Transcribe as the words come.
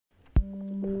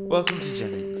Welcome to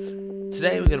Jennings.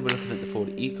 Today we're going to be looking at the Ford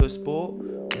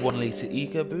Ecosport 1.0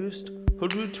 Ecoboost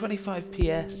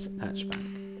 125ps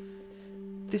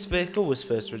hatchback. This vehicle was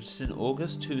first registered in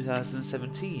August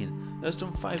 2017 and has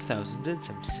done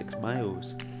 5,076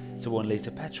 miles. It's a 1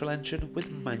 litre petrol engine with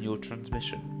manual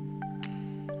transmission.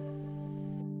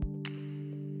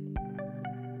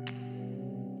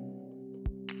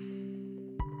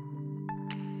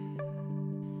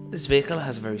 This vehicle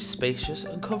has a very spacious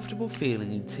and comfortable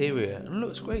feeling interior and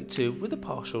looks great too with a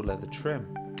partial leather trim.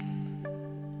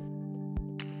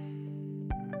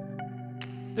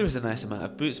 There is a nice amount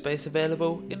of boot space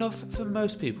available, enough for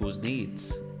most people's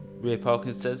needs. Rear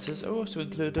parking sensors are also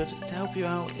included to help you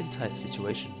out in tight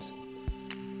situations.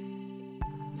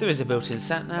 There is a built-in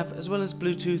sat-nav as well as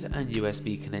Bluetooth and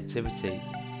USB connectivity.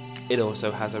 It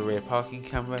also has a rear parking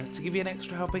camera to give you an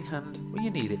extra helping hand when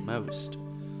you need it most.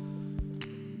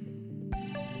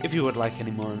 If you would like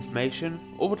any more information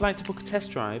or would like to book a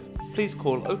test drive, please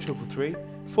call 0333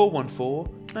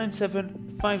 414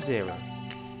 9750.